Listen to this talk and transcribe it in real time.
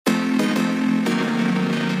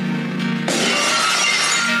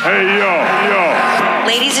Hey, yo.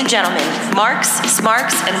 Ladies and gentlemen, marks,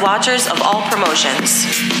 smarks, and watchers of all promotions.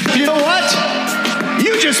 You know what?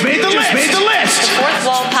 You just made the list. The Fourth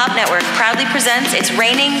Wall Pop Network proudly presents its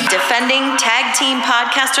reigning, defending, tag team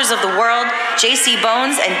podcasters of the world, JC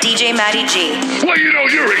Bones and DJ Matty G. Well, you know,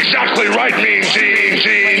 you're exactly right, Mean Gene.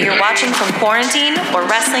 Whether you're watching from quarantine or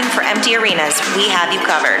wrestling for empty arenas, we have you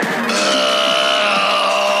covered.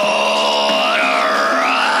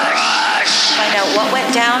 Find out what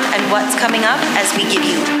went down and what's coming up as we give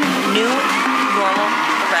you new normal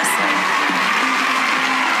wrestling.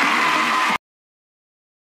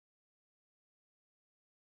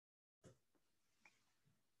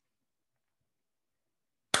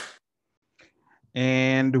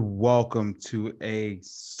 And welcome to a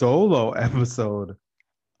solo episode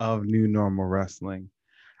of New Normal Wrestling.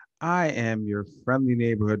 I am your friendly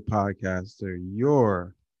neighborhood podcaster,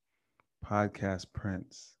 your podcast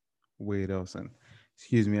prince, Wade Olson.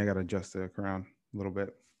 Excuse me, I got to adjust the crown a little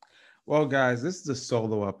bit. Well, guys, this is a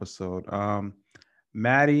solo episode.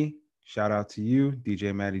 Maddie, shout out to you,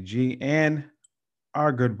 DJ Matty G, and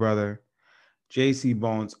our good brother, JC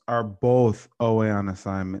Bones, are both away on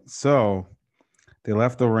assignment. So they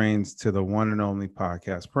left the reins to the one and only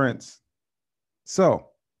podcast prince. So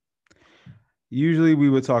usually we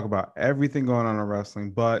would talk about everything going on in wrestling,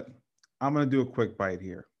 but I'm going to do a quick bite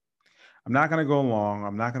here. I'm not going to go long.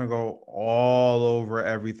 I'm not going to go all over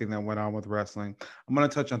everything that went on with wrestling. I'm going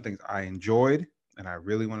to touch on things I enjoyed and I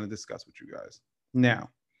really want to discuss with you guys.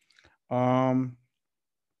 Now,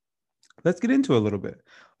 let's get into it a little bit.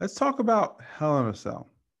 Let's talk about Hell in a Cell.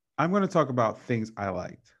 I'm going to talk about things I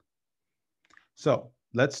liked. So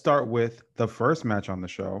let's start with the first match on the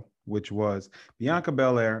show, which was Bianca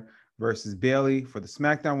Belair versus Bayley for the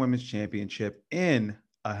SmackDown Women's Championship in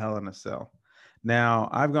a Hell in a Cell. Now,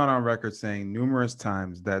 I've gone on record saying numerous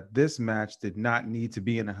times that this match did not need to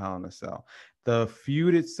be in a Hell in a Cell. The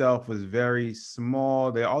feud itself was very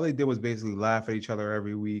small. All they did was basically laugh at each other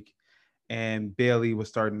every week, and Bayley was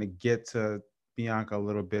starting to get to Bianca a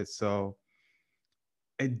little bit, so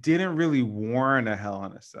it didn't really warrant a Hell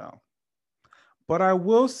in a Cell. But I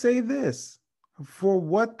will say this, for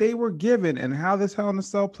what they were given and how this Hell in a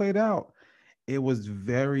Cell played out, it was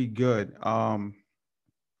very good.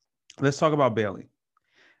 Let's talk about Bayley.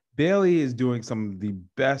 Bayley is doing some of the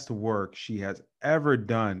best work she has ever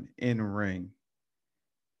done in ring.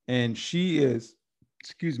 And she is,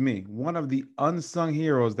 one of the unsung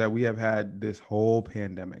heroes that we have had this whole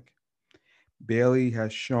pandemic. Bayley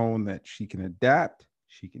has shown that she can adapt.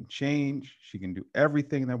 She can change. She can do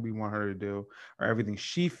everything that we want her to do, or everything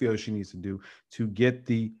she feels she needs to do to get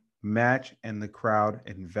the match and the crowd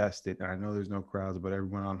invested. And I know there's no crowds, but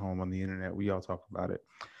everyone on home on the internet, we all talk about it.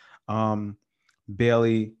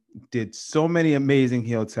 Bayley did so many amazing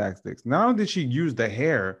heel tactics. Not only did she use the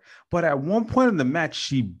hair, but at one point in the match,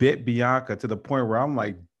 she bit Bianca to the point where I'm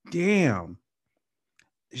like, damn.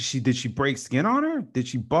 Did she break skin on her? Did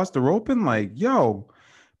she bust her open? Like, yo,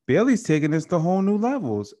 Bayley's taking this to whole new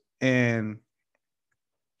levels, and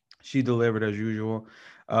she delivered as usual.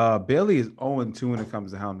 Bayley is 0-2 when it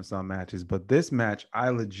comes to Hell in a Cell matches, but this match,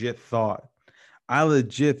 I legit thought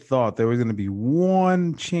there was going to be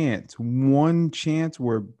one chance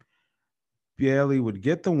where Bayley would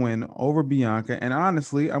get the win over Bianca, and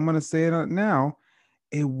honestly, I'm going to say it now,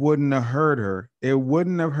 it wouldn't have hurt her. It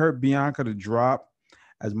wouldn't have hurt Bianca to drop,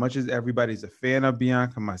 as much as everybody's a fan of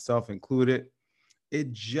Bianca, myself included.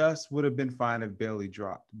 It just would have been fine if Bayley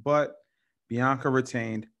dropped. But Bianca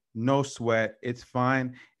retained, no sweat. It's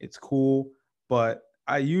fine. It's cool. But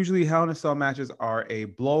usually Hell in a Cell matches are a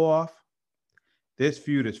blow-off. This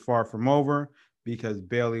feud is far from over because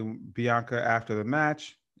Bianca, after the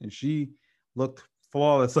match, and she looked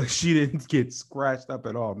flawless. Like she didn't get scratched up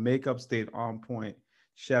at all. Makeup stayed on point.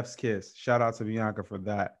 Chef's kiss. Shout out to Bianca for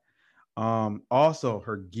that. Also,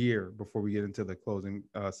 her gear, before we get into the closing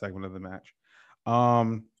segment of the match.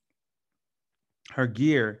 Her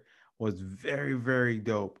gear was very, very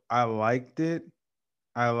dope. I liked it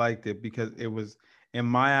because it was, in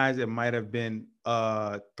my eyes, it might have been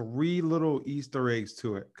 3 little Easter eggs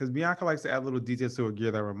to it, because Bianca likes to add little details to her gear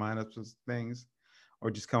that remind us of things, or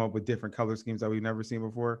just come up with different color schemes that we've never seen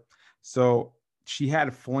before. So she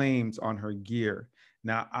had flames on her gear.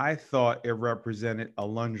 Now, I thought it represented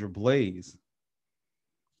Alundra Blaze,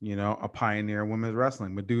 a pioneer in women's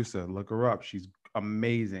wrestling. Medusa, look her up. She's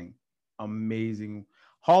amazing.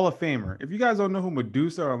 Hall of Famer. If you guys don't know who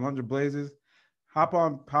Medusa or Alundra Blaze is, hop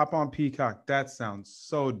on Peacock. That sounds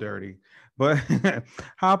so dirty, but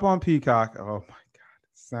hop on Peacock. Oh my God,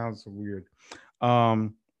 it sounds so weird.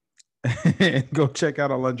 And go check out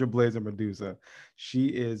Alundra Blaze and Medusa. She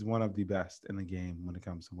is one of the best in the game when it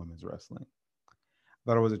comes to women's wrestling. I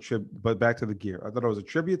thought it was a tribute, but back to the gear. I thought it was a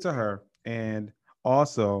tribute to her and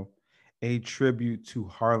also a tribute to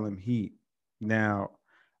Harlem Heat. Now,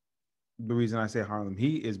 the reason I say Harlem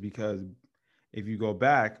Heat is because if you go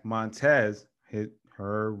back, Montez hit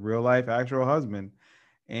her real life actual husband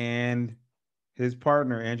and his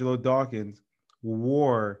partner, Angelo Dawkins,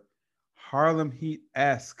 wore Harlem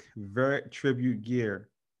Heat-esque very tribute gear.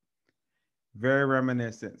 Very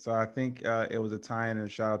reminiscent. So I think it was a tie-in and a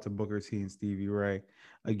shout out to Booker T and Stevie Ray.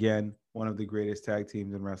 Again, one of the greatest tag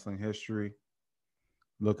teams in wrestling history.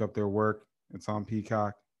 Look up their work. It's on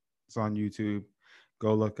Peacock. It's on YouTube.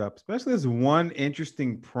 Go look up. Especially this one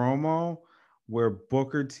interesting promo where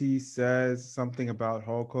Booker T says something about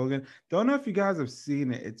Hulk Hogan. Don't know if you guys have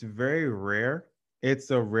seen it. It's very rare.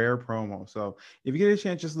 It's a rare promo. So if you get a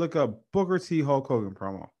chance, just look up Booker T Hulk Hogan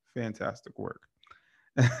promo. Fantastic work.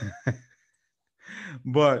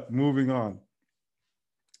 But moving on.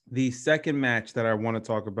 The second match that I want to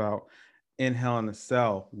talk about in Hell in a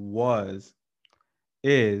Cell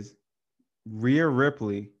is Rhea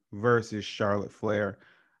Ripley versus Charlotte Flair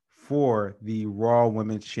for the Raw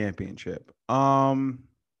Women's Championship.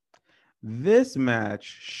 This match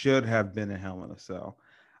should have been a Hell in a Cell.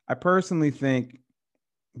 I personally think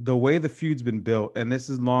the way the feud's been built, and this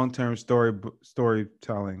is long-term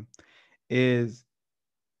storytelling, is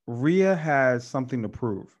Rhea has something to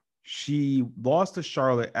prove. She lost to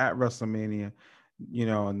Charlotte at WrestleMania,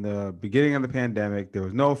 in the beginning of the pandemic. There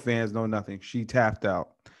was no fans, no nothing. She tapped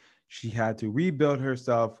out. She had to rebuild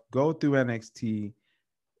herself, go through NXT,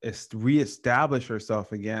 reestablish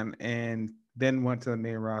herself again, and then went to the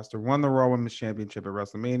main roster, won the Raw Women's Championship at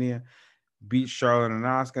WrestleMania, beat Charlotte and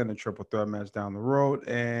Asuka in a triple threat match down the road,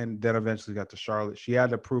 and then eventually got to Charlotte. She had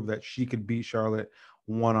to prove that she could beat Charlotte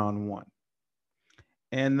one-on-one.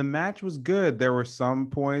 And the match was good. There were some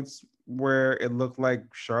points where it looked like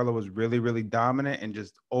Charlotte was really, really dominant and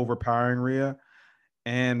just overpowering Rhea.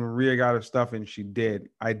 And Rhea got her stuff, and she did.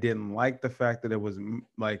 I didn't like the fact that it was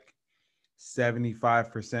like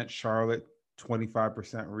 75% Charlotte,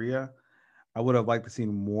 25% Rhea. I would have liked to see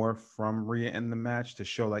more from Rhea in the match to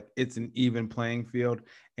show like it's an even playing field,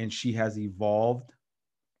 and she has evolved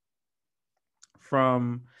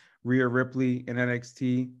from Rhea Ripley in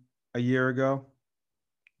NXT a year ago.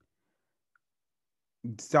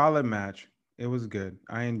 Solid match. It was good.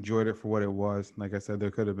 I enjoyed it for what it was. Like I said,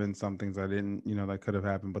 there could have been some things I didn't, that could have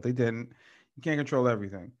happened, but they didn't. You can't control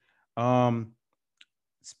everything.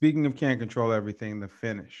 Speaking of can't control everything, the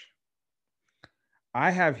finish. I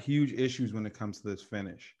have huge issues when it comes to this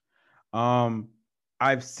finish.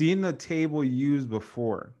 I've seen the table used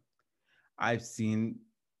before. I've seen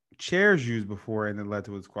chairs used before, and it led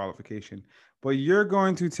to disqualification. But you're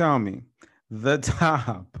going to tell me the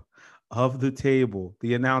top of the table,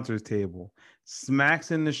 the announcer's table,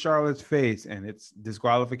 smacks into Charlotte's face, and it's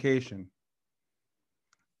disqualification.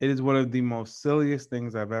 It is one of the most silliest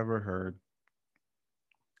things I've ever heard.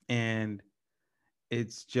 And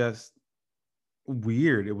it's just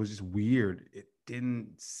weird. It was just weird. It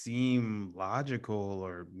didn't seem logical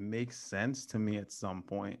or make sense to me at some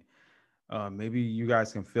point. Maybe you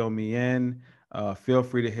guys can fill me in. Feel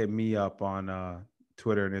free to hit me up on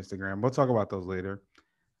Twitter and Instagram. We'll talk about those later.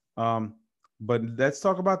 But let's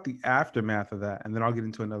talk about the aftermath of that, and then I'll get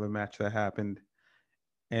into another match that happened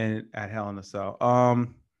at Hell in a Cell.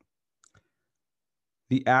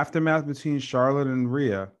 The aftermath between Charlotte and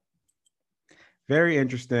Rhea, very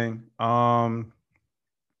interesting. Adam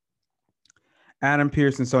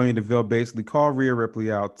Pearce and Sonya Deville basically call Rhea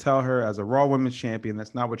Ripley out, tell her as a Raw Women's Champion,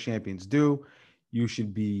 that's not what champions do. You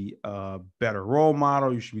should be a better role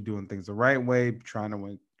model. You should be doing things the right way, trying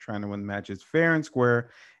to win matches fair and square,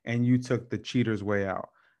 and you took the cheater's way out.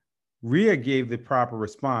 Rhea gave the proper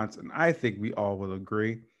response, and I think we all will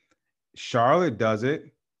agree. Charlotte does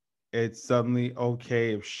it. It's suddenly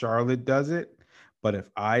okay if Charlotte does it, but if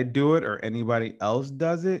I do it or anybody else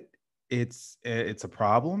does it, it's a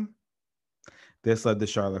problem. This led to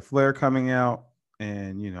Charlotte Flair coming out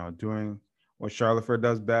and, doing what Charlotte Flair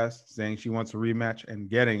does best, saying she wants a rematch and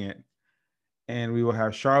getting it. And we will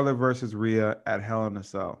have Charlotte versus Rhea at Hell in a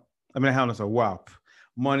Cell. Hell in a Cell. Wow.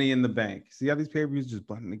 Money in the Bank. See how these pay-per-views just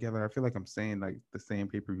blending together? I feel like I'm saying like the same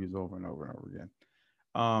pay-per-views over and over and over again.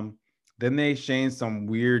 Then they exchanged some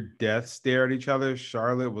weird death stare at each other.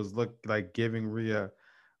 Charlotte was like giving Rhea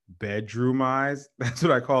bedroom eyes. That's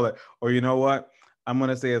what I call it. Or you know what? I'm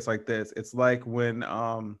going to say it's like this. It's like when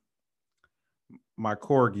my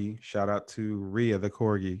corgi, shout out to Rhea the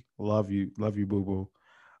corgi. Love you, boo-boo.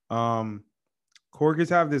 Corgis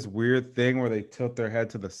have this weird thing where they tilt their head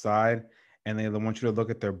to the side and they want you to look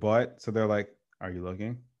at their butt. So they're like, "Are you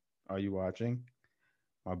looking? Are you watching?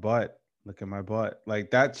 My butt. Look at my butt."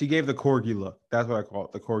 Like that. She gave the corgi look. That's what I call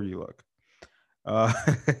it, the corgi look. Uh,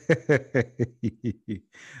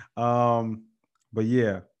 but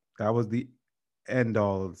yeah, that was the end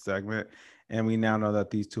all of the segment. And we now know that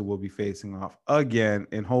these two will be facing off again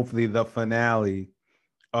and hopefully the finale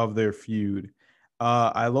of their feud.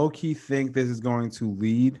 I low-key think this is going to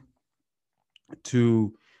lead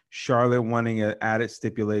to Charlotte wanting an added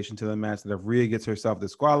stipulation to the match that if Rhea gets herself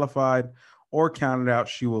disqualified or counted out,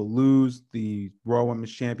 she will lose the Raw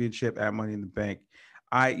Women's Championship at Money in the Bank,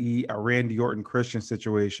 i.e. a Randy Orton Christian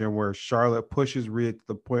situation where Charlotte pushes Rhea to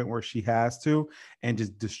the point where she has to and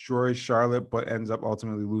just destroys Charlotte, but ends up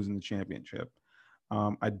ultimately losing the championship.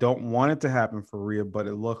 I don't want it to happen for Rhea, but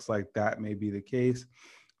it looks like that may be the case.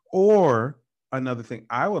 Or another thing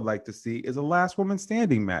I would like to see is a last woman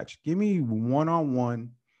standing match. Give me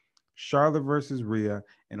one-on-one Charlotte versus Rhea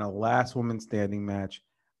in a last woman standing match.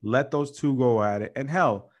 Let those two go at it. And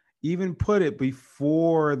hell, even put it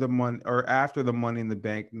before the money or after the Money in the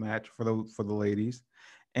Bank match for the ladies,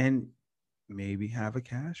 and maybe have a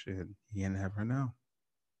cash in. You never know.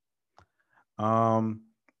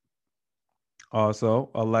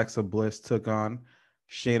 Also, Alexa Bliss took on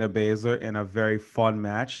Shayna Baszler in a very fun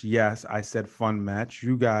match. Yes, I said fun match.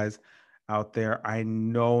 You guys out there, I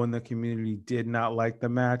know in the community did not like the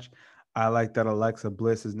match. I like that Alexa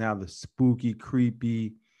Bliss is now the spooky,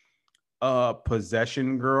 creepy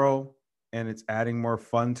possession girl, and it's adding more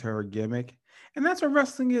fun to her gimmick. And that's what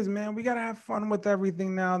wrestling is, man. We got to have fun with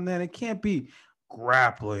everything now and then. It can't be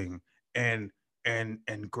grappling and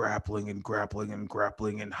grappling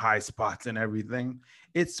and high spots and everything.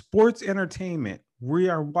 It's sports entertainment. We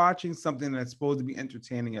are watching something that's supposed to be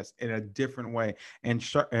entertaining us in a different way. And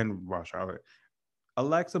Charlotte,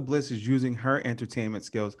 Alexa Bliss is using her entertainment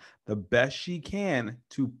skills the best she can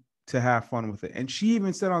to have fun with it. And she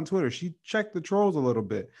even said on Twitter, she checked the trolls a little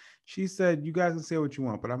bit. She said, "You guys can say what you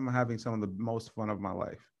want, but I'm having some of the most fun of my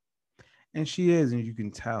life." And she is, and you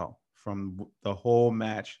can tell from the whole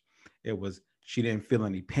match. It was, she didn't feel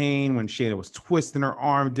any pain when Shayna was twisting her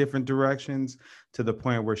arm different directions to the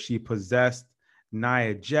point where she possessed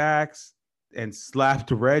Nia Jax and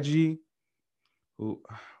slapped Reggie, who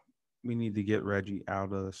we need to get Reggie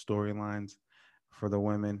out of the storylines for the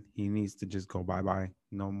women. He needs to just go bye-bye.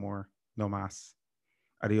 No more. No mas.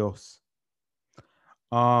 Adios.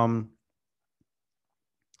 But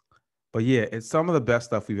yeah, it's some of the best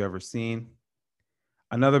stuff we've ever seen.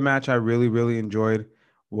 Another match I really, really enjoyed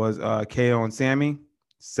was KO and Sammy,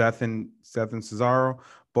 Seth and Cesaro,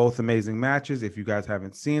 both amazing matches. If you guys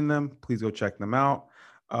haven't seen them, please go check them out.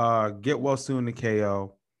 Get well soon to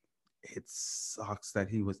KO. It sucks that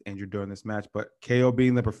he was injured during this match, but KO,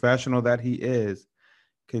 being the professional that he is,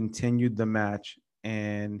 continued the match,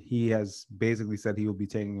 and he has basically said he will be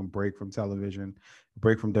taking a break from television,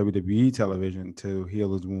 break from WWE television to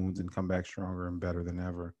heal his wounds and come back stronger and better than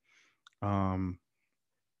ever.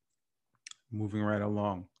 Moving right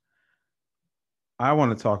along, I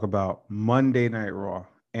want to talk about Monday Night Raw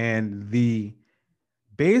and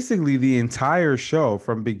basically the entire show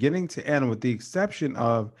from beginning to end, with the exception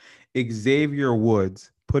of Xavier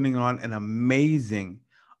Woods putting on an amazing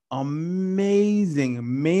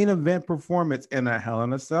main event performance in a Hell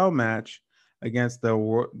in a Cell match against the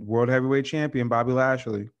World Heavyweight Champion Bobby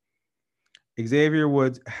Lashley. Xavier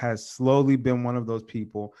Woods has slowly been one of those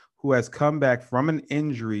people who has come back from an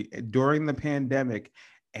injury during the pandemic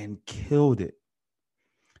and killed it.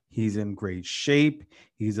 He's in great shape.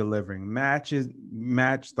 He's delivering match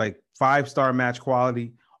like 5-star match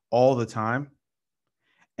quality all the time.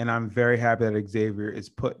 And I'm very happy that Xavier is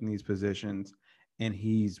put in these positions and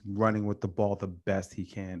he's running with the ball the best he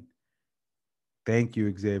can. Thank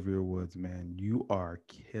you, Xavier Woods, man. You are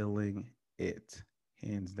killing it,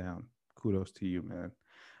 hands down. Kudos to you, man.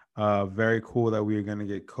 Very cool that we are going to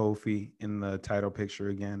get Kofi in the title picture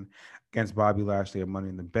again against Bobby Lashley at Money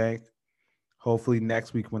in the Bank. Hopefully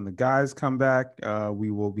next week when the guys come back,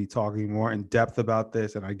 we will be talking more in depth about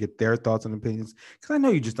this and I get their thoughts and opinions, because I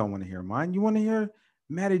know you just don't want to hear mine. You want to hear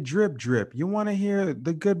Matty Drip. You want to hear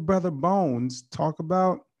the good brother Bones talk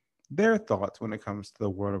about their thoughts when it comes to the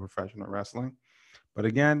world of professional wrestling. But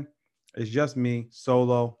again, it's just me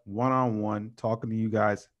solo, one-on-one, talking to you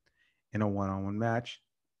guys in a one-on-one match,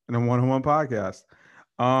 in a one-on-one podcast.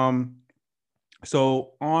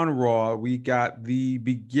 So on Raw, we got the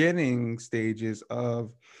beginning stages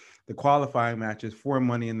of the qualifying matches for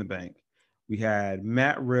Money in the Bank. We had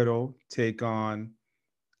Matt Riddle take on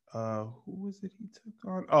who was it he took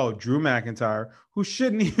on? Oh, Drew McIntyre, who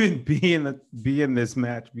shouldn't even be in this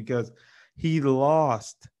match because he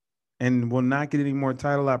lost and will not get any more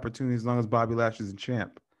title opportunities as long as Bobby Lashley's a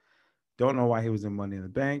champ. Don't know why he was in Money in the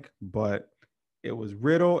Bank, but it was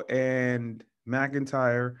Riddle and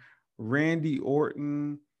McIntyre, Randy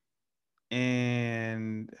Orton,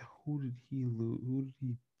 and who did he lose? Who did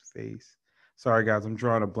he face? Sorry, guys, I'm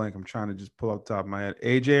drawing a blank. I'm trying to just pull up the top of my head.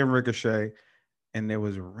 AJ and Ricochet, and there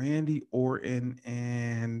was Randy Orton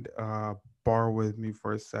and bar with me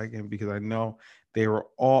for a second because I know they were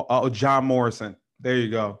all John Morrison. There you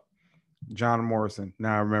go. John Morrison.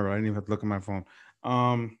 Now I remember. I didn't even have to look at my phone.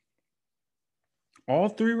 All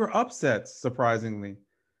three were upsets, surprisingly.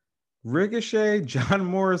 Ricochet, John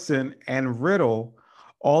Morrison, and Riddle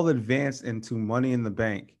all advanced into Money in the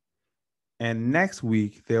Bank. And next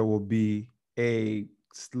week, there will be a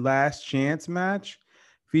last chance match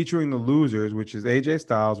featuring the losers, which is AJ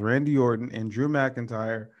Styles, Randy Orton, and Drew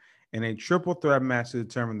McIntyre, in a triple threat match to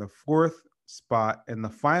determine the fourth spot and the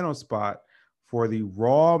final spot for the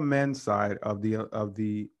Raw men's side of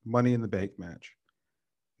the Money in the Bank match.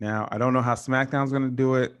 Now, I don't know how SmackDown's going to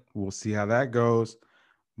do it. We'll see how that goes.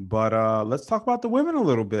 But let's talk about the women a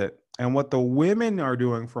little bit and what the women are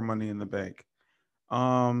doing for Money in the Bank.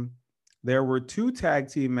 There were 2 tag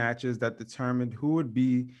team matches that determined who would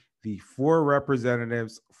be the 4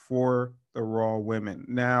 representatives for the Raw women.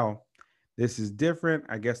 Now, this is different.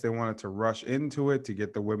 I guess they wanted to rush into it to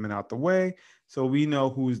get the women out the way, so we know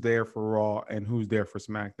who's there for Raw and who's there for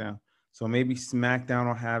SmackDown. So maybe SmackDown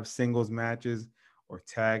will have singles matches or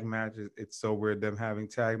tag matches. It's so weird them having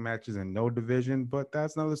tag matches and no division, but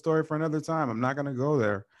that's another story for another time. I'm not going to go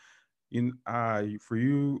there. For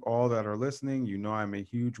you all that are listening, you know I'm a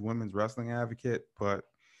huge women's wrestling advocate, but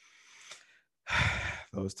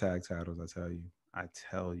those tag titles, I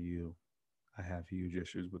tell you, I have huge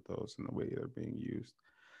issues with those and the way they're being used.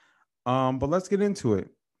 But let's get into it.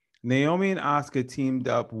 Naomi and Asuka teamed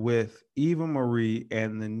up with Eva Marie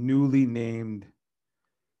and the newly named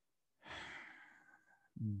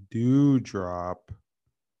Doudrop,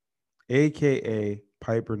 aka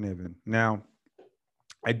Piper Niven. Now,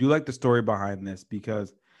 I do like the story behind this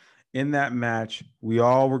because in that match, we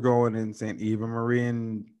all were going in saying Eva Marie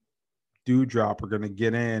and Doudrop are going to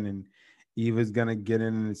get in, and Eva's going to get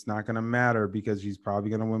in, and it's not going to matter because she's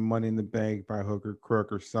probably going to win Money in the Bank by hook or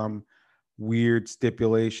crook or some weird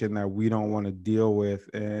stipulation that we don't want to deal with.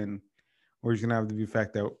 And we're just going to have the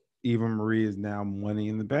fact that Eva Marie is now Money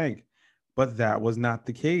in the Bank. But that was not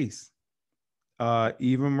the case.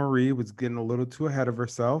 Eva Marie was getting a little too ahead of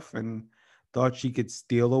herself and thought she could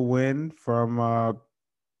steal a win from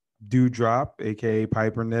Doudrop, aka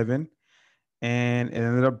Piper Niven, and it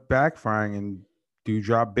ended up backfiring. And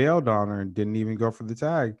Doudrop bailed on her and didn't even go for the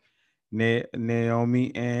tag.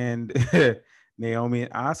 Naomi and Naomi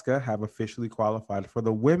and Asuka have officially qualified for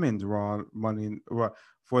the women's Money in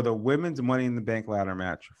the Bank ladder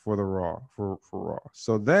match for the Raw for Raw.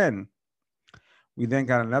 So then we then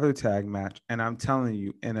got another tag match, and I'm telling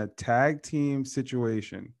you, in a tag team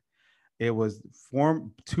situation, it was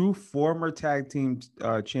 2 former tag team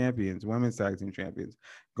champions, women's tag team champions,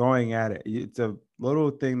 going at it. It's a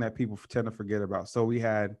little thing that people tend to forget about. So we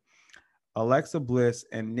had Alexa Bliss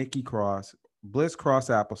and Nikki Cross, Bliss Cross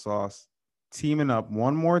Applesauce, teaming up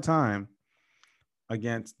one more time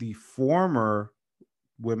against the former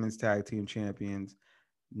women's tag team champions,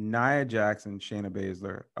 Nia Jax and Shayna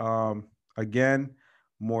Baszler. Again,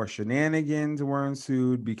 more shenanigans were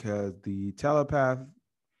ensued because the telepath,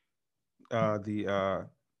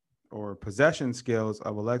 or possession skills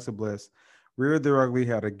of Alexa Bliss reared their ugly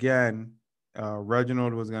head again.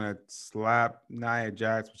 Reginald was going to slap Nia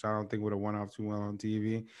Jax, which I don't think would have went off too well on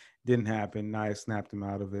TV. Didn't happen. Nia snapped him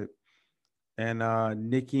out of it. And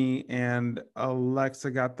Nikki and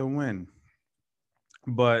Alexa got the win.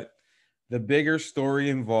 But the bigger story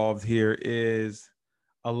involved here is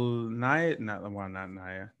Nikki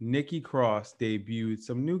Cross debuted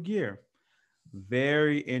some new gear.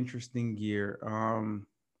 Very interesting gear.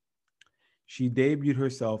 She debuted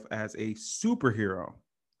herself as a superhero.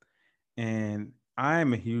 And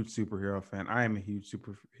I'm a huge superhero fan. I am a huge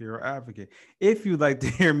superhero advocate. If you'd like to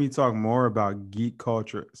hear me talk more about geek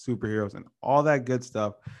culture, superheroes, and all that good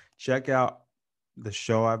stuff, check out the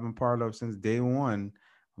show I've been part of since day one,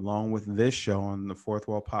 along with this show on the Fourth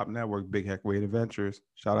Wall Pop Network, Big Heck Wade Adventures.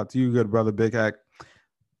 Shout out to you, good brother, Big Heck.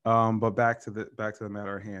 But back to the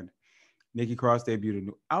matter at hand. Nikki Cross debuted a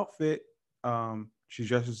new outfit. She's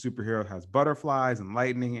dressed as a superhero, has butterflies and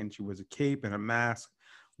lightning, and she wears a cape and a mask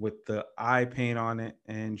with the eye paint on it.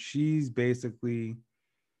 And she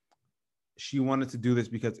wanted to do this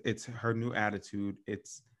because it's her new attitude.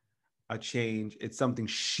 It's a change. It's something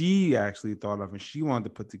she actually thought of and she wanted to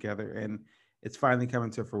put together, and it's finally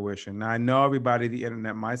coming to fruition. Now, I know everybody, the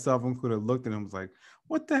internet, myself included, looked at him and was like,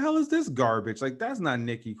 what the hell is this garbage? Like, that's not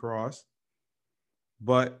Nikki Cross.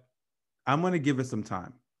 But I'm going to give it some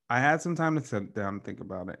time. I had some time to sit down and think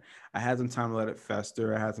about it. I had some time to let it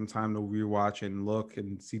fester. I had some time to rewatch and look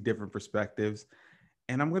and see different perspectives.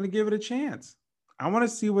 And I'm going to give it a chance. I want to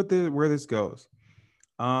see where this goes.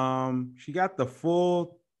 She got the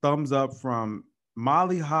full thumbs up from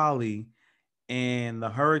Molly Holly and the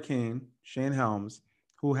Hurricane, Shane Helms,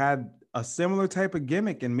 who had a similar type of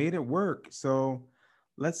gimmick and made it work. So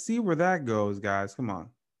let's see where that goes, guys. Come on.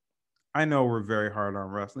 I know we're very hard on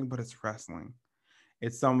wrestling, but it's wrestling.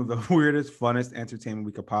 It's some of the weirdest, funnest entertainment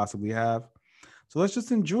we could possibly have. So let's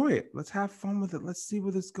just enjoy it. Let's have fun with it. Let's see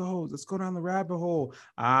where this goes. Let's go down the rabbit hole.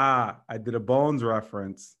 I did a Bones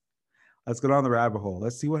reference. Let's go down the rabbit hole.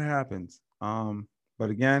 Let's see what happens. But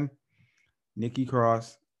again, Nikki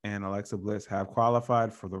Cross and Alexa Bliss have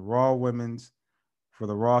qualified for the Raw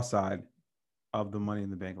side of the Money in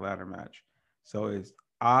the Bank ladder match. So it's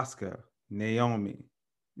Asuka, Naomi,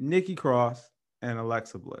 Nikki Cross, and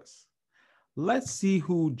Alexa Bliss. Let's see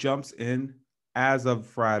who jumps in as of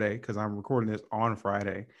Friday, because I'm recording this on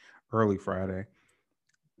Friday, early Friday,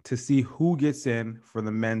 to see who gets in for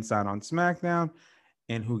the men's side on SmackDown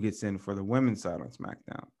and who gets in for the women's side on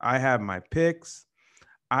SmackDown. I have my picks.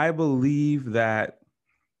 I believe that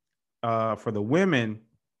for the women,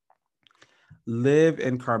 Liv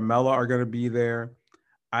and Carmella are going to be there.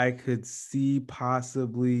 I could see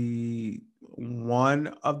possibly one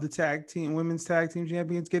of the women's tag team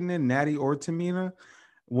champions getting in, Natty or Tamina.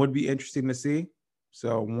 Would be interesting to see.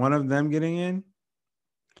 So one of them getting in,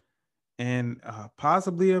 and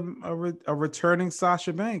possibly a returning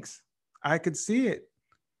Sasha Banks. I could see it.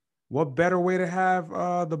 What better way to have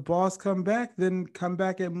the boss come back than come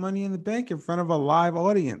back at Money in the Bank in front of a live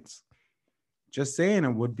audience? Just saying,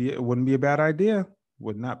 it wouldn't be a bad idea.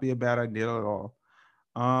 Would not be a bad idea at all.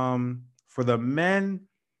 For the men,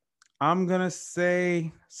 I'm gonna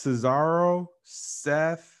say Cesaro,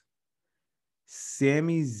 Seth,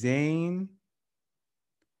 Sami Zayn,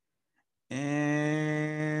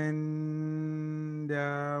 and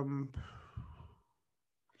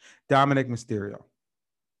Dominic Mysterio.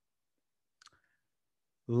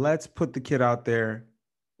 Let's put the kid out there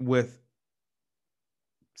with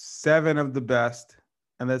 7 of the best,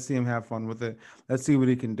 and let's see him have fun with it. Let's see what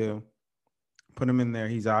he can do. Put him in there.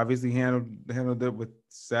 He's obviously handled it with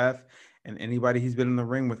Seth and anybody he's been in the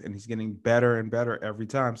ring with, and he's getting better and better every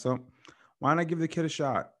time. So why not give the kid a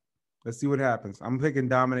shot? Let's see what happens. I'm picking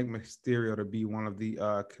Dominic Mysterio to be one of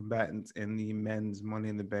the combatants in the men's Money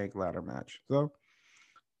in the Bank ladder match. So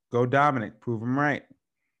go Dominic. Prove him right.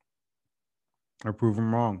 Or prove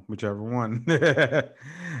him wrong, whichever one.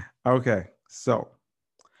 Okay, so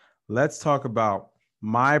let's talk about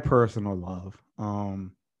my personal love.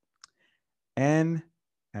 NXT.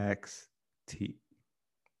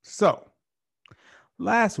 So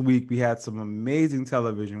last week we had some amazing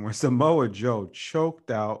television where Samoa Joe choked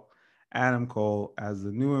out Adam Cole as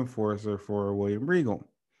the new enforcer for William Regal.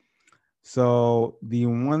 So the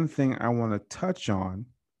one thing I want to touch on,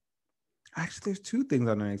 actually, there's 2 things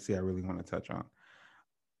on NXT I really want to touch on.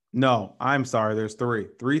 No, I'm sorry. There's 3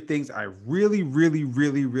 things I really enjoyed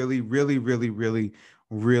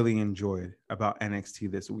about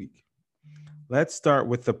NXT this week. Let's start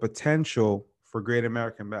with the potential for Great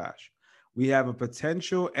American Bash. We have a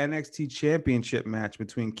potential NXT championship match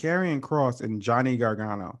between Karrion Kross and Johnny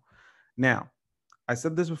Gargano. Now, I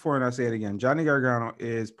said this before and I'll say it again. Johnny Gargano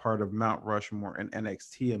is part of Mount Rushmore in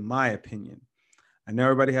NXT, in my opinion. I know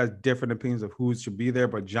everybody has different opinions of who should be there,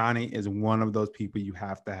 but Johnny is one of those people you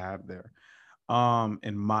have to have there,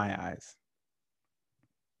 in my eyes.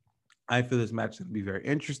 I feel this match is going to be very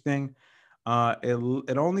interesting.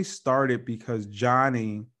 It only started because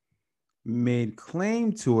Johnny made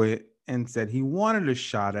claim to it and said he wanted a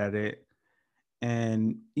shot at it,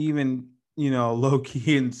 and even,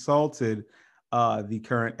 low-key insulted the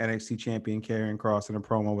current NXT champion Karrion Kross in a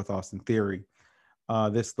promo with Austin Theory.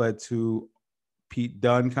 This led to Pete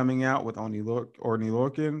Dunne coming out with Oney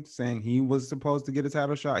Lorcan saying he was supposed to get a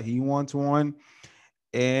title shot. He wants one.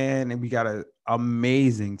 And we got an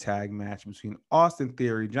amazing tag match between Austin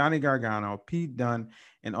Theory, Johnny Gargano, Pete Dunne,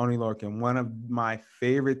 and Oney Lorcan. One of my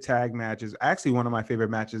favorite tag matches, actually one of my favorite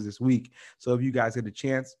matches this week. So if you guys get a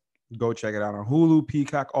chance, go check it out on Hulu,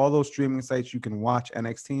 Peacock, all those streaming sites you can watch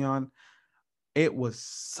NXT on. It was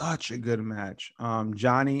such a good match.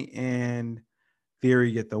 Johnny and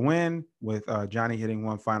Theory get the win with Johnny hitting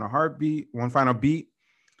one final beat.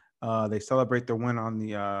 They celebrate their win on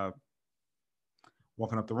the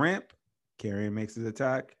walking up the ramp. Karrion makes his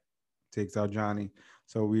attack, takes out Johnny.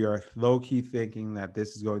 So we are low-key thinking that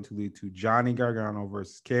this is going to lead to Johnny Gargano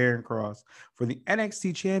versus Karrion Kross for the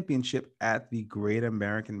NXT Championship at the Great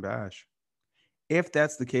American Bash. If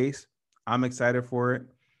that's the case, I'm excited for it.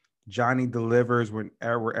 Johnny delivers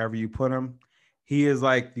wherever you put him. He is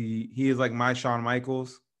like my Shawn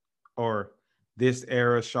Michaels, or this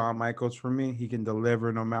era Shawn Michaels for me. He can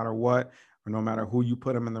deliver no matter what, or no matter who you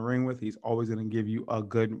put him in the ring with. He's always going to give you a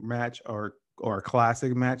good match or a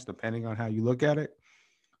classic match, depending on how you look at it.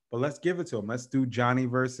 But let's give it to him. Let's do Johnny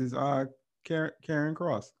versus Karrion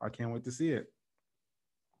Kross. I can't wait to see it.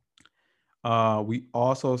 We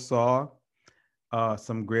also saw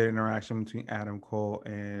some great interaction between Adam Cole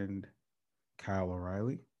and Kyle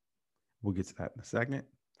O'Reilly. We'll get to that in a second.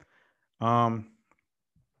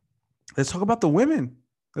 Let's talk about the women.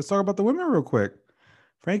 Let's talk about the women real quick.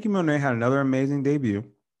 Frankie Monet had another amazing debut,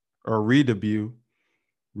 or re-debut,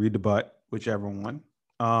 whichever one.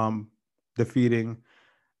 Defeating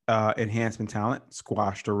Enhancement Talent,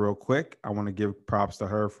 squashed her real quick. I want to give props to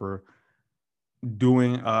her for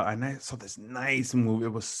doing this nice move.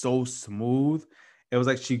 It was so smooth. It was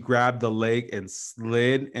like she grabbed the leg and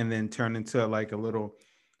slid and then turned into like a little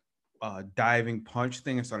diving punch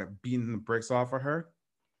thing and started beating the bricks off of her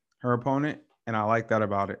opponent. And I like that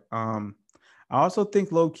about it. I also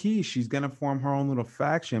think low key, she's going to form her own little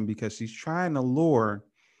faction because she's trying to lure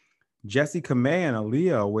Jessi Kamea and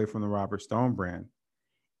Aaliyah away from the Robert Stone brand.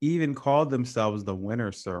 Even called themselves the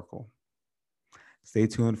Winner's Circle. Stay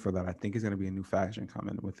tuned for that. I think it's going to be a new faction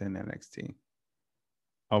coming within NXT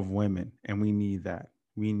of women, and we need that.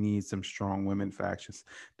 We need some strong women factions.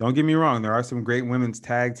 Don't get me wrong. There are some great women's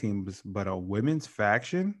tag teams, but a women's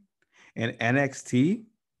faction in NXT,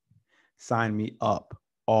 sign me up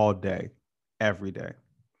all day, every day.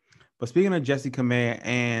 But speaking of Jessi Kamea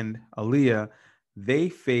and Aaliyah, they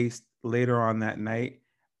faced later on that night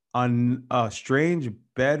on Strange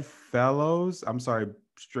Bedfellows. I'm sorry,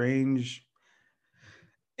 Strange.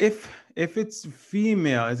 If it's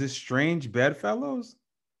female, is it Strange Bedfellows?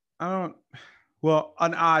 An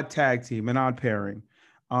odd tag team, an odd pairing.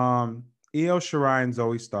 Io Shirai and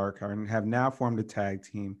Zoe Stark have now formed a tag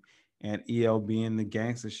team, and Io, being the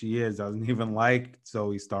gangster she is, doesn't even like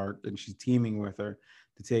Zoe Stark, and she's teaming with her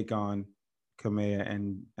to take on Kamea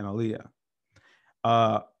and Aaliyah.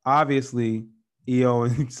 Obviously, Io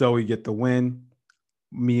and Zoe get the win.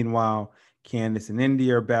 Meanwhile, Candice and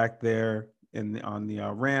Indy are back there on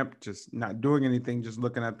the ramp, just not doing anything, just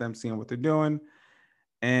looking at them, seeing what they're doing.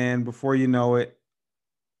 And before you know it,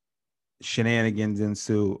 shenanigans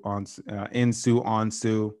ensue.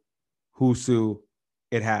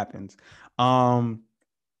 It happens.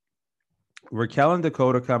 Raquel and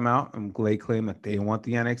Dakota come out and they claim that they want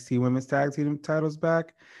the NXT Women's Tag Team titles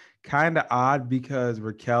back. Kind of odd because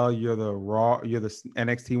Raquel, you're the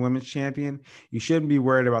NXT Women's Champion. You shouldn't be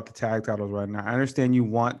worried about the tag titles right now. I understand you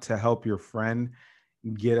want to help your friend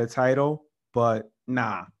get a title, but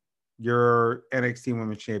nah, you're NXT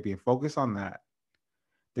Women's Champion. Focus on that.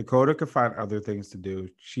 Dakota could find other things to do.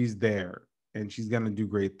 She's there, and she's going to do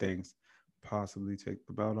great things. Possibly take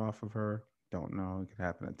the belt off of her. Don't know. It could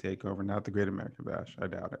happen at TakeOver, not the Great American Bash. I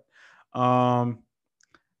doubt it.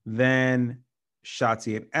 Then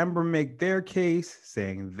Shotzi and Ember make their case,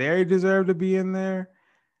 saying they deserve to be in there.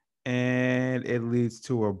 And it leads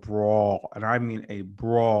to a brawl. And I mean a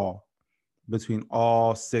brawl between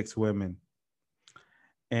all 6 women.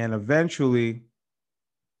 And eventually,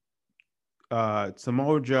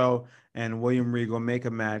 Samoa Joe and William Regal make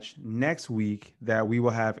a match next week that we will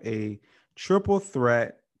have a triple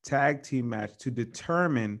threat tag team match to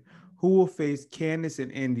determine who will face Candice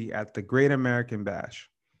and Indy at the Great American Bash.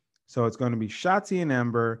 So it's going to be Shotzi and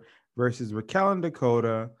Ember versus Raquel and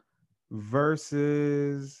Dakota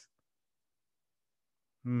versus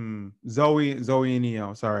Zoe and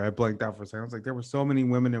Io. Sorry, I blanked out for a second. I was like, there were so many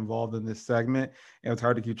women involved in this segment. It was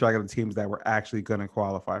hard to keep track of the teams that were actually going to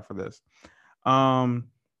qualify for this.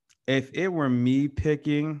 If it were me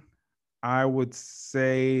picking, I would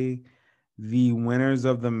say the winners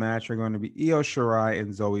of the match are going to be Io Shirai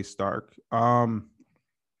and Zoe Stark. I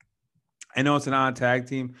know it's an odd tag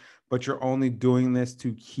team, but you're only doing this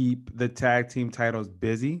to keep the tag team titles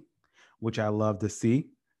busy, which I love to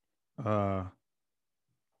see. Raw,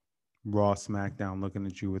 SmackDown looking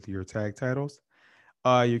at you with your tag titles.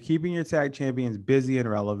 You're keeping your tag champions busy and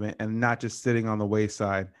relevant and not just sitting on the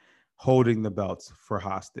wayside holding the belts for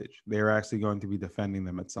hostage. They're actually going to be defending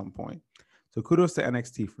them at some point. So kudos to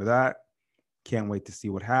NXT for that. Can't wait to see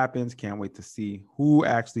what happens. Can't wait to see who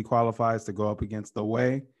actually qualifies to go up against The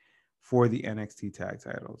Way for the NXT tag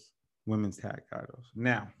titles, women's tag titles.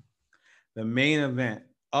 Now, the main event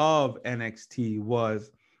of NXT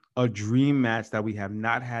was a dream match that we have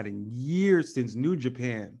not had in years since New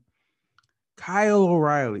Japan. Kyle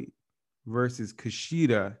O'Reilly versus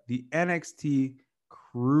Kushida, the NXT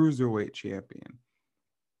Cruiserweight Champion.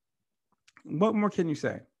 What more can you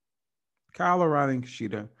say? Kyle O'Reilly and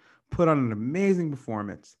Kushida put on an amazing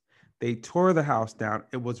performance. They tore the house down.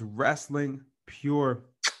 It was wrestling pure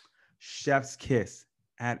chef's kiss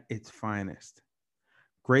at its finest.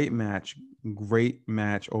 Great match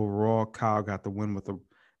overall. Kyle got the win with a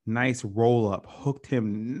nice roll up, hooked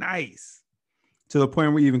him nice to the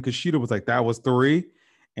point where even Kushida was like, that was 3.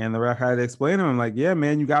 And the ref had to explain to him, like, yeah,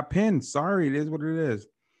 man, you got pinned. Sorry, it is what it is.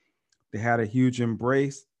 They had a huge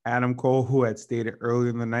embrace. Adam Cole, who had stated earlier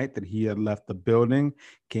in the night that he had left the building,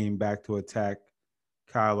 came back to attack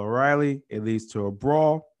Kyle O'Reilly. It leads to a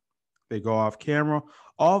brawl. They go off camera.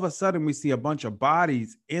 All of a sudden, we see a bunch of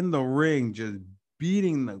bodies in the ring just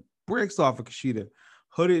beating the bricks off of Kushida.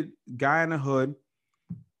 Hooded guy in a hood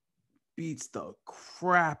beats the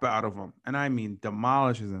crap out of him. And I mean,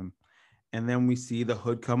 demolishes him. And then we see the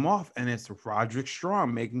hood come off, and it's Roderick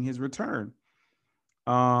Strong making his return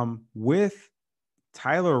with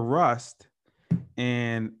Tyler Rust.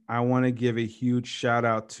 And I want to give a huge shout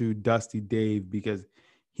out to Dusty Dave, because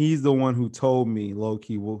he's the one who told me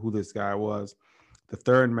low-key who this guy was, the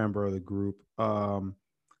third member of the group.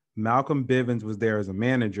 Malcolm Bivens was there as a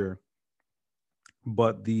manager,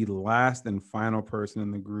 but the last and final person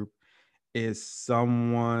in the group is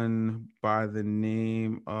someone by the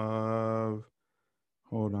name of,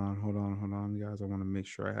 hold on, guys. I want to make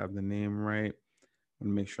sure I have the name right. I want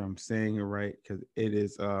to make sure I'm saying it right, because it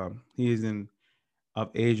is, he is of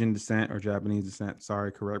Asian descent or Japanese descent.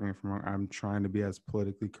 Sorry, correct me if I'm wrong. I'm trying to be as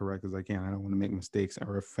politically correct as I can. I don't want to make mistakes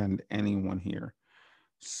or offend anyone here.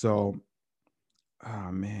 So,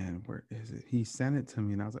 oh man, where is it? He sent it to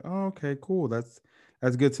me, and I was like, oh, okay, cool. That's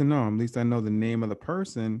good to know. At least I know the name of the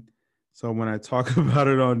person. So when I talk about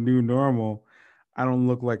it on New Normal, I don't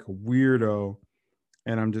look like a weirdo.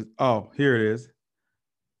 And I'm just, oh, here it is.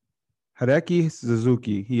 Hideki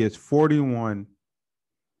Suzuki. He is 41,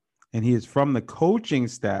 and he is from the coaching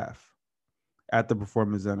staff at the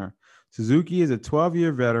Performance Center. Suzuki is a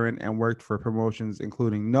 12-year veteran and worked for promotions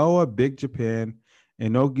including Noah, Big Japan,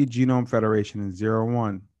 and Inoki Genome Federation in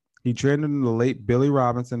 01. He trained under the late Billy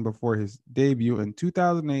Robinson before his debut in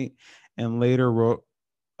 2008, and later wrote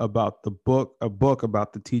about a book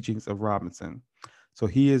about the teachings of Robinson. So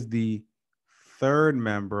he is the third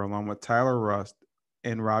member, along with Tyler Rust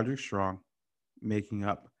and Roderick Strong, making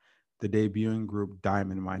up the debuting group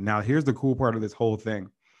Diamond Mine. Now, here's the cool part of this whole thing.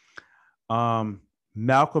 Malcolm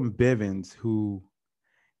Bivens, who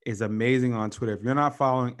is amazing on Twitter. If you're not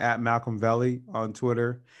following at Malcolm Velli on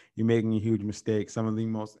Twitter, you're making a huge mistake. Some of the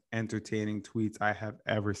most entertaining tweets I have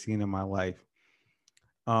ever seen in my life.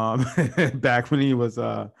 Back when he was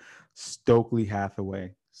Stokely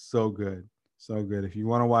Hathaway. So good. If you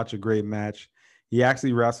want to watch a great match, he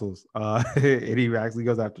actually wrestles. And he actually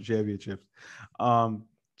goes after championships.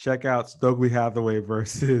 Check out Stokely Hathaway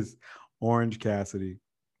versus Orange Cassidy.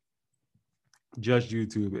 Just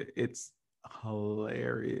YouTube it. It's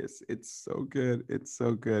hilarious. It's so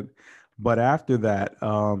good. But after that,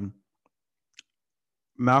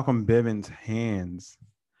 Malcolm Bivens hands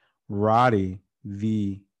Roddy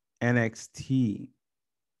the NXT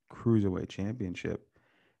Cruiserweight Championship,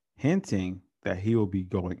 hinting that he will be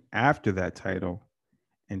going after that title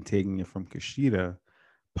and taking it from Kushida,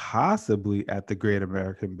 possibly at the Great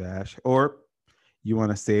American Bash, or you want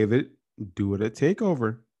to save it, do it at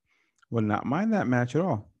TakeOver. Would not mind that match at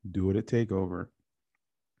all. Do it at TakeOver.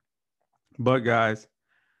 But guys,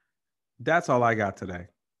 that's all I got today.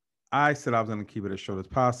 I said I was going to keep it as short as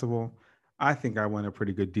possible. I think I went a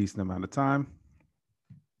pretty good, decent amount of time.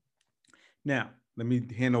 Now, let me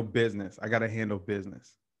handle business. I got to handle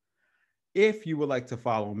business. If you would like to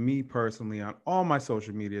follow me personally on all my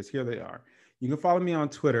social medias, here they are. You can follow me on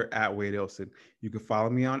Twitter at Wade Ilson. You can follow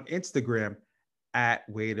me on Instagram at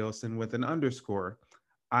Wade Ilson with an _.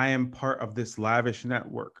 I am part of this lavish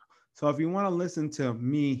network. So if you want to listen to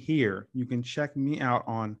me here, you can check me out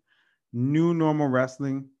on New Normal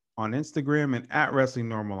Wrestling on Instagram and at Wrestling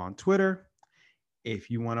Normal on Twitter.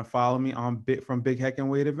 If you want to follow me on from Big Heck and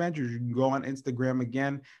Wade Adventures, you can go on Instagram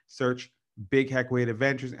again, search Big Heck Wade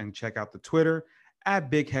Adventures, and check out the Twitter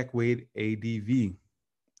at Big Heck Wade ADV.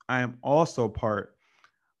 I am also part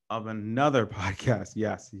of another podcast.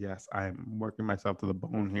 Yes, I am working myself to the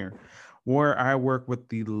bone here, where I work with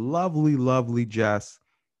the lovely Jess.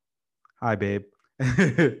 Hi, babe.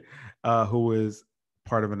 Who is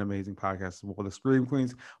part of an amazing podcast, well, the Scream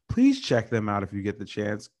Queens. Please check them out if you get the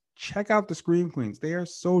chance. Check out the Scream Queens. They are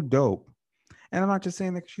so dope. And I'm not just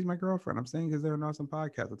saying that 'cause she's my girlfriend. I'm saying because they're an awesome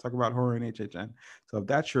podcast. I talk about horror and HHN. So if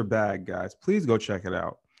that's your bag, guys, please go check it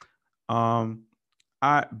out.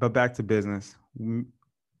 But back to business.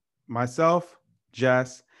 Myself,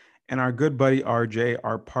 Jess, and our good buddy RJ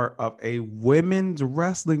are part of a women's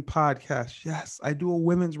wrestling podcast. Yes, I do a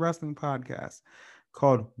women's wrestling podcast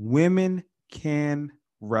called Women Can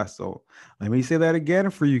Wrestle. Let me say that again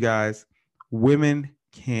for you guys. Women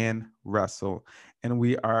Can Wrestle. And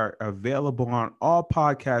we are available on all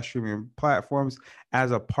podcast streaming platforms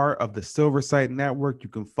as a part of the Silversight Network. You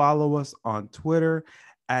can follow us on Twitter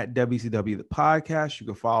at WCW The Podcast. You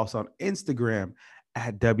can follow us on Instagram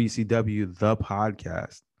at WCW The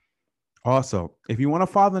Podcast. Also, if you want to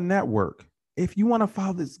follow the network, if you want to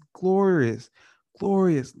follow this glorious,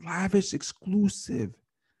 lavish, exclusive,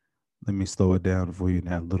 let me slow it down for you and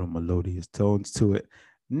add little melodious tones to it,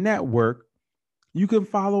 network, you can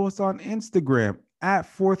follow us on Instagram at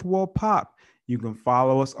Fourth Wall Pop. You can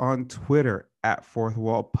follow us on Twitter at Fourth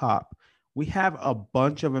Wall Pop. We have a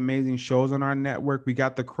bunch of amazing shows on our network. We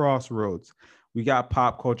got The Crossroads. We got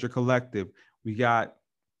Pop Culture Collective. We got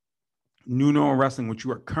New Normal Wrestling, which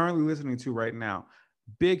you are currently listening to right now.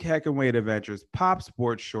 Big Heck and Weight Adventures, Pop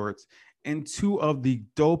Sports Shorts, and two of the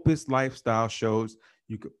dopest lifestyle shows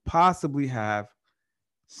you could possibly have,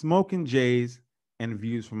 Smoking Jays and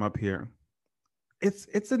Views from Up Here.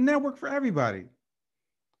 It's a network for everybody.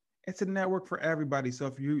 It's a network for everybody. So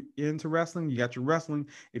if you're into wrestling, you got your wrestling.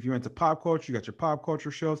 If you're into pop culture, you got your pop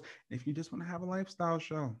culture shows. And if you just want to have a lifestyle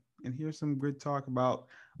show and hear some good talk about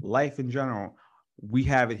life in general, we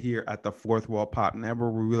have it here at the Fourth Wall Pop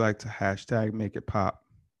Network, where we like to hashtag make it pop.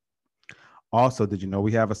 Also, did you know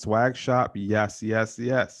we have a swag shop? Yes.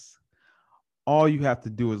 All you have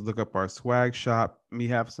to do is look up our swag shop. We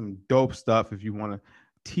have some dope stuff. If you want a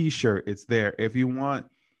t-shirt, it's there. If you want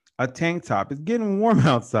a tank top, it's getting warm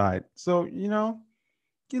outside. So, get a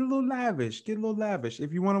little lavish.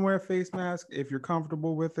 If you want to wear a face mask, if you're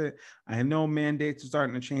comfortable with it, I know mandates are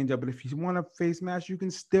starting to change up, but if you want a face mask, you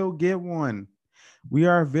can still get one. We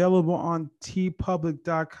are available on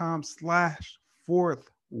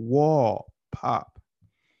tpublic.com/fourthwallpop.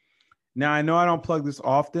 Now, I know I don't plug this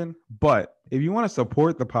often, but if you want to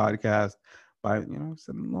support the podcast by, sending a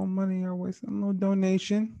little money our way, send a little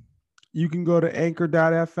donation, you can go to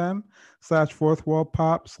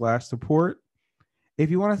anchor.fm/fourthwallpop/support.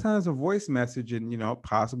 If you want to send us a voice message and,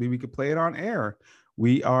 possibly we could play it on air,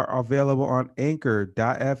 we are available on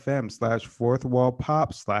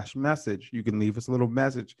anchor.fm/fourthwallpop/message. You can leave us a little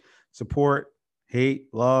message, support,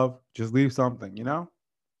 hate, love, just leave something,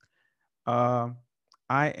 I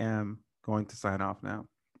am going to sign off now.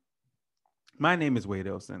 My name is Wade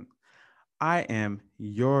Olson. I am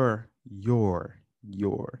your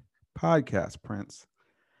podcast prince.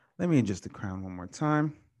 Let me adjust the crown one more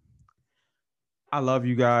time. I love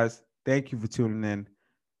you guys. Thank you for tuning in.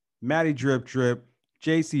 Maddie Drip,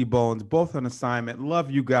 JC Bones, both on assignment.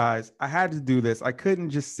 Love you guys. I had to do this. I couldn't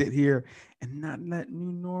just sit here and not let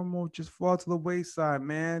New Normal just fall to the wayside,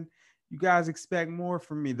 man. You guys expect more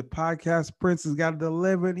from me. The podcast prince has got to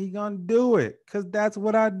deliver, and he gonna do it because that's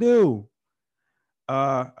what I do.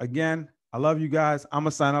 Again, I love you guys. I'm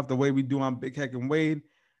gonna sign off the way we do on Big Heck and Wade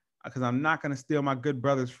because I'm not gonna steal my good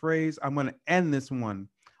brother's phrase. I'm gonna end this one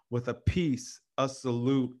with a peace, a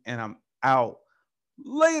salute, and I'm out.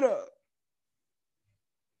 Later.